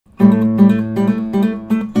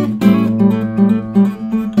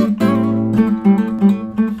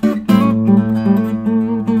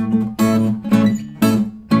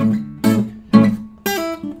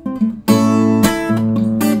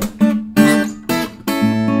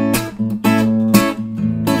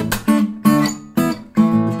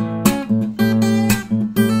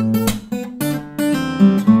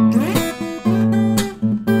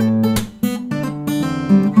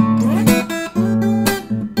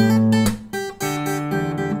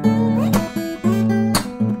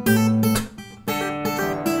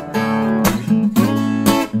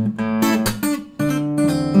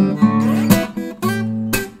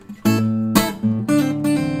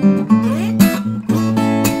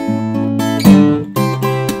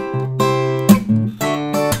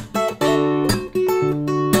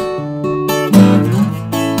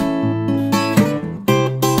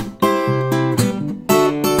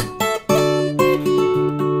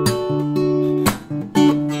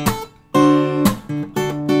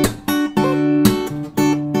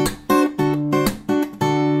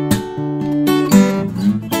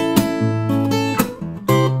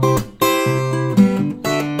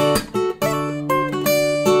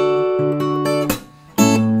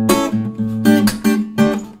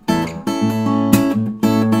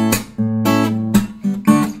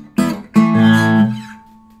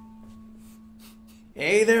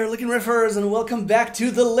Hey there, Licknriffers, and welcome back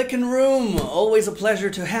to the Lickin' Room. Always a pleasure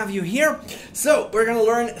to have you here. So, we're gonna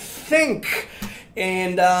learn Think,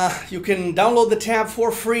 and you can download the tab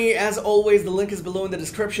for free. As always, the link is below in the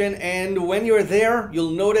description, and when you're there,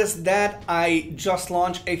 you'll notice that I just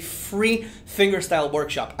launched a free fingerstyle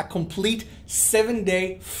workshop, a complete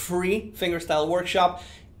 7-day free fingerstyle workshop,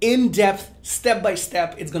 in-depth,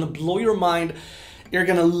 step-by-step. It's gonna blow your mind. You're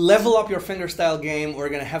gonna level up your fingerstyle game. We're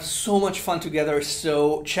gonna have so much fun together,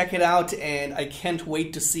 so check it out, and I can't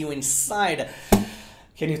wait to see you inside.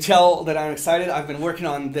 Can you tell that I'm excited? I've been working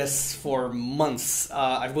on this for months.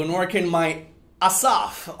 I've been working my ass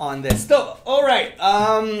off on this. So, all right,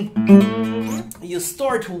 you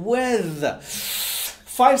start with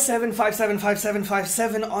 5-7, 5-7, 5-7,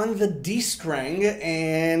 5-7 on the D string,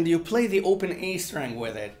 and you play the open A string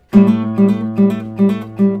with it.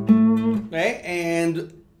 Okay,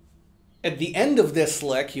 and at the end of this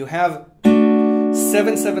lick, you have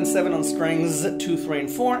 7-7-7 on strings 2, 3, and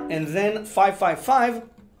 4, and then 5-5-5,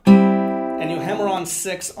 and you hammer on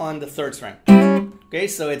 6 on the third string. Okay,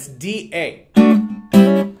 so it's D, A.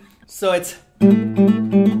 So it's...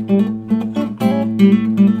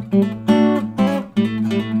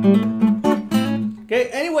 Okay,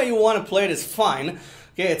 any way you want to play it is fine.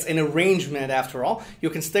 Okay, it's an arrangement after all. You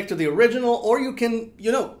can stick to the original, or you can,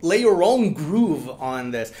 you know, lay your own groove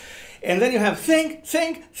on this. And then you have think,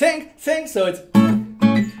 think, think, think, so it's...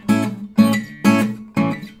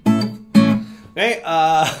 Okay,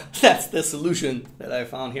 that's the solution that I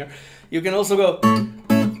found here. You can also go...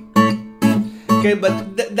 Okay,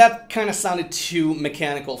 but that kind of sounded too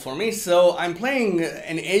mechanical for me, so I'm playing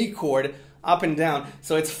an A chord up and down.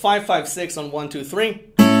 So it's 5-5-6 on 1, 2, 3,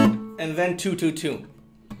 and then 2, 2, 2.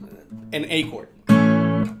 An A chord,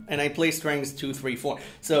 and I play strings 2, 3, 4.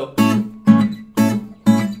 So,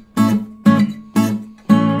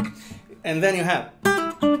 and then you have,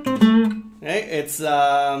 okay, it's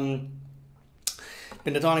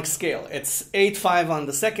pentatonic scale. It's 8-5 on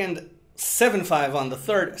the second, 7-5 on the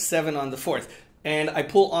third, 7 on the fourth, and I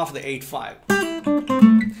pull off the 8-5.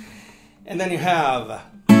 And then you have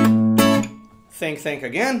think, think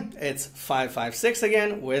again. It's 5-5-6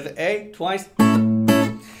 again with A twice.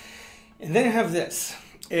 And then you have this.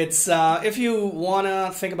 It's, if you want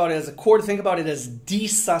to think about it as a chord, think about it as D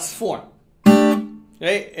sus4.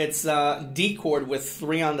 Okay, it's D chord with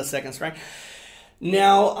 3 on the second string.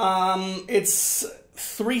 Now, it's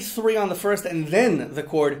 3-3 on the first, and then the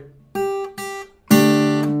chord.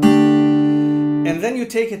 And then you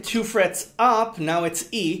take it 2 frets up, now it's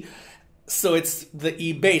E, so it's the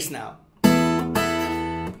E bass now.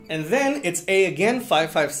 And then it's A again,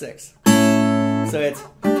 5-5-6. So it's...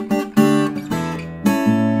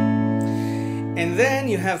 And then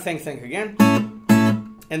you have think, think again.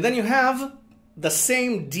 And then you have the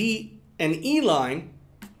same D and E line,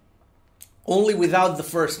 only without the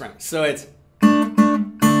first string. So it's...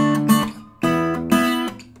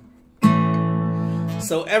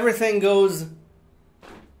 So everything goes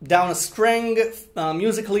down a string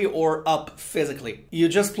musically or up physically. You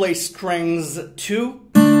just play strings 2,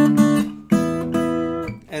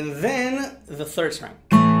 and then the third string.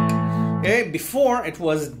 Okay, before it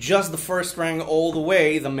was just the first string all the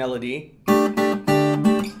way, the melody.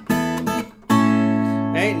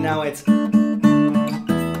 Okay, now it's...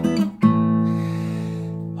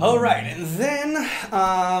 All right, and then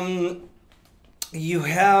you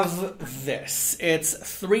have this. It's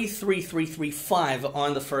 3-3-3-3-5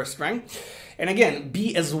 on the first string. And again,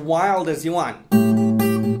 be as wild as you want.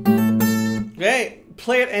 Okay,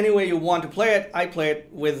 play it any way you want to play it. I play it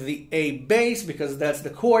with the A bass because that's the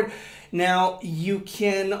chord. Now, you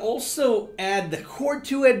can also add the chord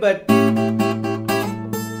to it, but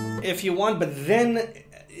if you want, but then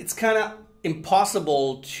it's kind of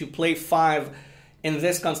impossible to play 5 in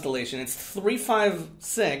this constellation. It's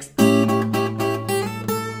 3-5-6.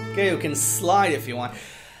 Okay, you can slide if you want.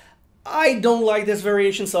 I don't like this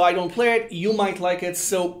variation, so I don't play it. You might like it,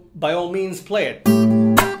 so by all means play it.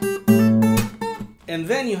 And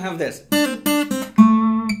then you have this.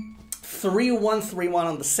 3-1-3-1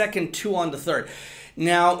 on the second, 2 on the third.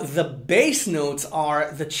 Now, the bass notes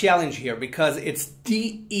are the challenge here because it's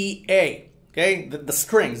D, E, A. Okay, the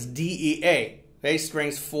strings, D, E, A. Okay,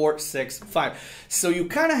 strings 4, 6, 5. So you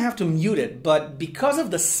kind of have to mute it, but because of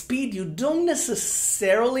the speed, you don't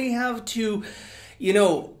necessarily have to, you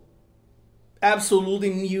know, absolutely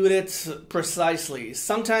mute it precisely.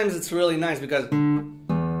 Sometimes it's really nice because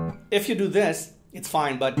if you do this, it's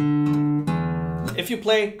fine, but if you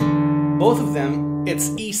play both of them, it's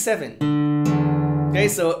E7. Okay,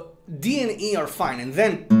 so D and E are fine, and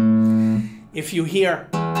then if you hear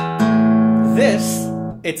this,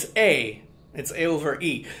 it's A. It's A over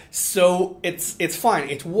E. So it's fine.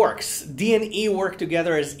 It works. D and E work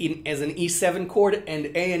together as an E7 chord, and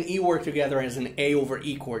A and E work together as an A over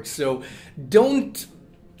E chord. So don't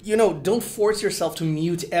force yourself to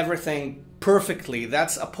mute everything perfectly.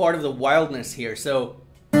 That's a part of the wildness here. So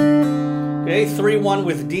okay, 3-1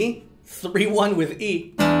 with D, 3-1 with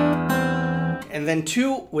E, and then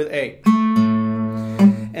 2 with A.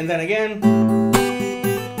 And then again,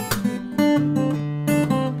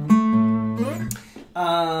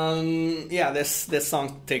 yeah, this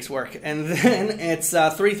song takes work. And then it's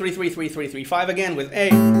 3-3-3-3-3-3-5 again with A.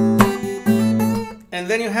 And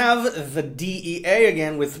then you have the D, E, A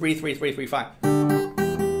again with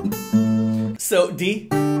 3-3-3-3-5. So D,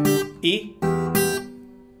 E,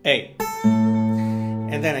 A.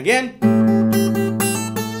 And then again.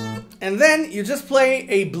 And then you just play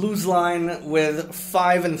a blues line with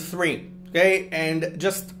 5 and 3. Okay? And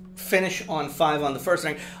just finish on 5 on the first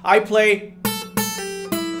string. I play...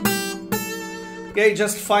 Okay,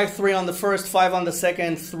 just 5-3 on the first, 5 on the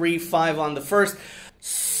second, 3-5 on the first.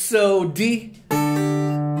 So D,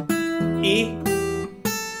 E,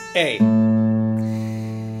 A.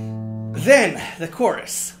 Then the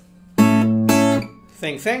chorus.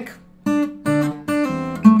 Think.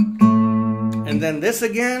 And then this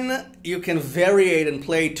again, you can variate and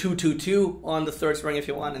play 2-2-2 on the third string if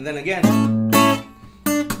you want, and then again.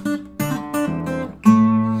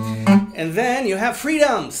 And then you have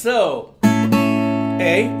freedom, so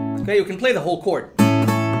A, okay, you can play the whole chord,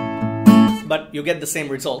 but you get the same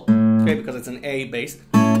result, okay, because it's an A bass.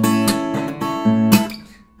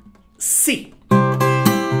 C,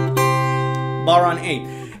 bar on 8,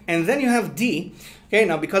 and then you have D. Okay,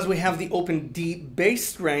 now because we have the open D bass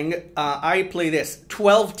string, I play this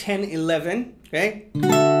 12, 10, 11. Okay,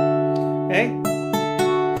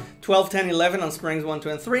 12, 10, 11 on strings 1, 2,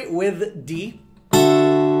 and 3 with D,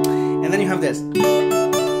 and then you have this.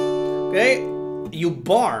 Okay. You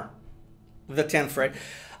bar the 10th fret.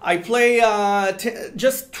 I play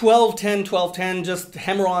just 12, 10, 12, 10, just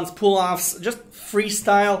hammer-ons, pull-offs, just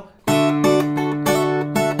freestyle.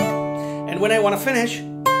 And when I want to finish,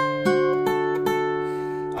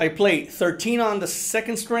 I play 13 on the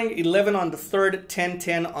second string, 11 on the third, 10,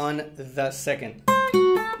 10 on the second.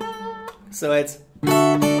 So it's...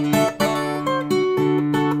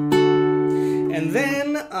 And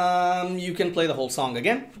then you can play the whole song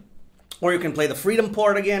again. Or you can play the freedom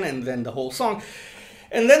part again and then the whole song.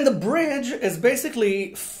 And then the bridge is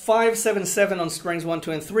basically 5-7-7 on strings 1,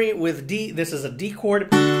 2, and 3 with D. This is a D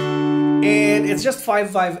chord. And it's just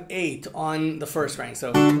 5-5-8 on the first string.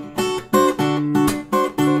 So.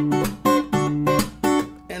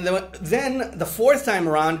 And then the fourth time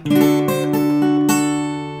around,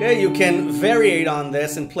 okay, you can variate on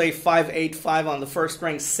this and play 5-8-5 on the first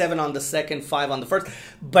string, 7 on the second, 5 on the first.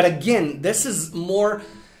 But again, this is more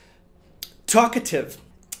talkative.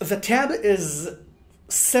 The tab is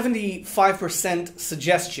 75%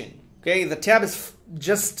 suggestion. Okay, the tab is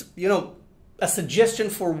just, you know, a suggestion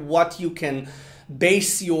for what you can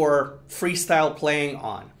base your freestyle playing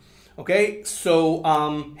on. Okay, so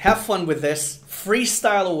have fun with this,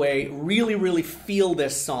 freestyle away, really feel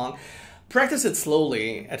this song. Practice it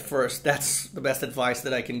slowly at first. That's the best advice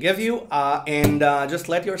that I can give you, and just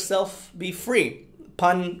let yourself be free.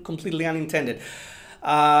 Pun completely unintended.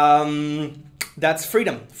 That's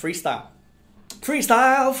freedom, freestyle.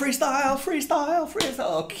 Freestyle, freestyle, freestyle,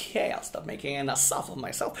 freestyle. Okay, I'll stop making an ass of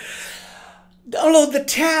myself. Download the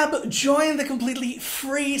tab, join the completely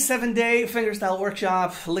free 7-day fingerstyle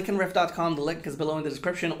workshop, licknriff.com. The link is below in the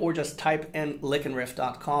description, or just type in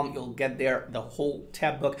licknriff.com. You'll get there the whole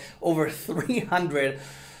tab book, over 300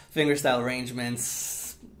 fingerstyle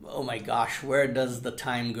arrangements. Oh my gosh, where does the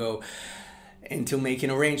time go into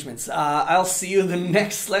making arrangements? I'll see you in the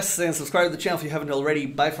next lesson. Subscribe to the channel if you haven't already.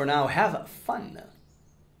 Bye for now. Have fun.